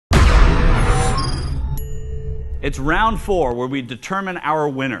It's round 4 where we determine our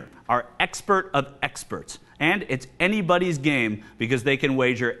winner, our expert of experts. And it's anybody's game because they can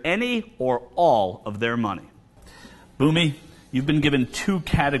wager any or all of their money. Boomy, you've been given 2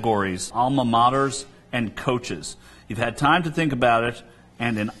 categories, alma maters and coaches. You've had time to think about it,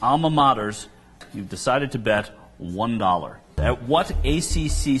 and in alma maters, you've decided to bet $1. At what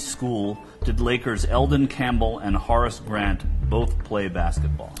ACC school did Lakers' Eldon Campbell and Horace Grant both play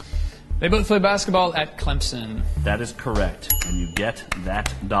basketball? They both play basketball at Clemson. That is correct, and you get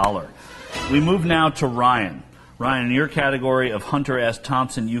that $1. We move now to Ryan. Ryan, in your category of Hunter S.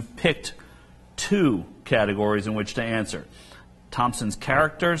 Thompson, you've picked 2 categories in which to answer. Thompson's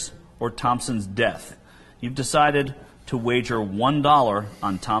characters or Thompson's death. You've decided to wager $1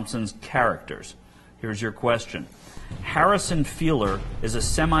 on Thompson's characters. Here's your question. Harrison Feeler is a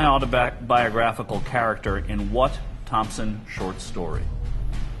semi-autobiographical character in what Thompson short story?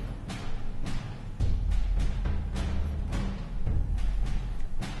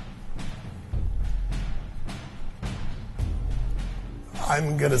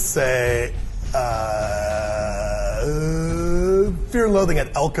 I'm going to say Fear and Loathing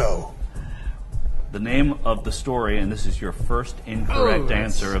at Elko. The name of the story, and this is your first incorrect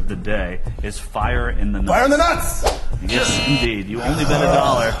answer of the day, is Fire in the Nuts. Fire in the Nuts! Yes, indeed. You only bet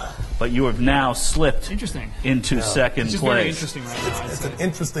 $1, but you have now slipped into second It's just place. very interesting right now. It's an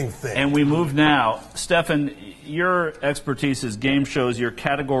interesting thing. And we move now. Stefan, your expertise is game shows, your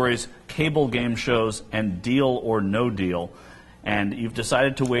categories, cable game shows, and Deal or No Deal. And you've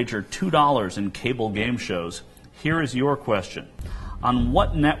decided to wager $2 in cable game shows. Here is your question. On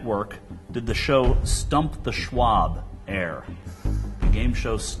what network did the show Stump the Schwab air? The game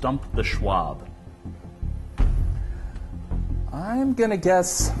show Stump the Schwab. I'm going to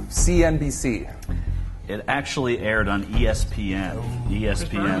guess CNBC. It actually aired on ESPN.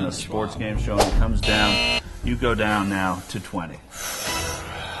 ESPN, a sports game show, and it comes down. You go down now to 20.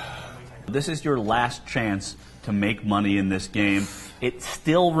 This is your last chance to make money in this game. It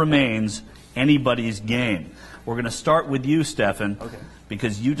still remains anybody's game. We're going to start with you, Stefan,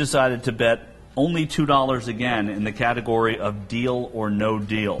 because you decided to bet only $2 again in the category of Deal or No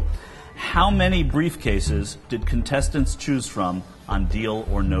Deal. How many briefcases did contestants choose from on Deal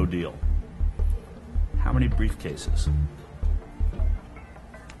or No Deal? How many briefcases?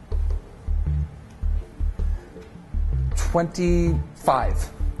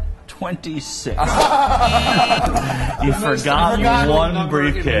 25. 26. You forgot one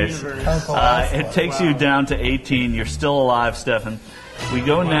briefcase. It takes you down to 18. You're still alive, Stefan. We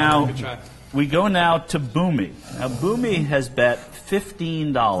go now to Boomy. Now, Boomy has bet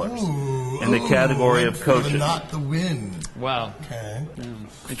 $15 in the category of coaches. Not the win. Wow. Okay.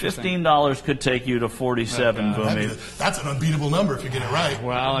 $15 could take you to 47, Boomy. That's an unbeatable number if you get it right.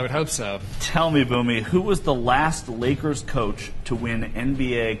 Well, I would hope so. Tell me, Boomy, who was the last Lakers coach to win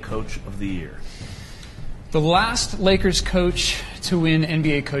NBA Coach of the Year? The last Lakers coach to win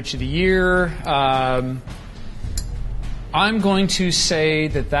NBA Coach of the Year, I'm going to say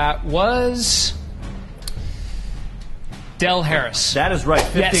that was Del Harris. That is right,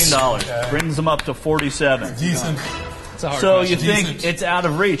 $15. Yes. Brings them up to 47. Decent. So you think it's out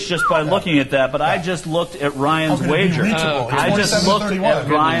of reach just by looking at that, but I just looked at Ryan's wager. I just looked at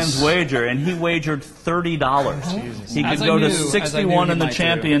Ryan's wager, and he wagered $30. He could go to 61 in the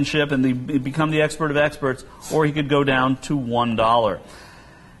championship and become the expert of experts, or he could go down to $1.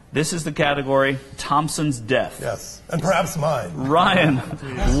 This is the category Thompson's death. Yes, and perhaps mine. Ryan,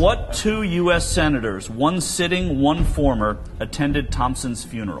 what 2 U.S. senators, one sitting, one former, attended Thompson's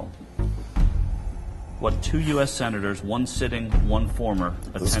funeral? What 2 U.S. senators, one sitting, one former,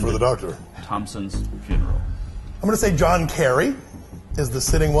 attended Thompson's funeral? I'm going to say John Kerry is the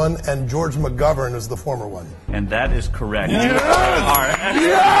sitting one, and George McGovern is the former one. And that is correct.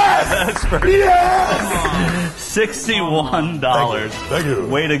 Yes! Expert. Yes! $61. Thank you.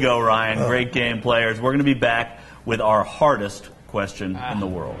 Way to go, Ryan. Great game, players. We're going to be back with our hardest question in the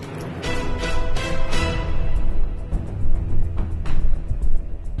world.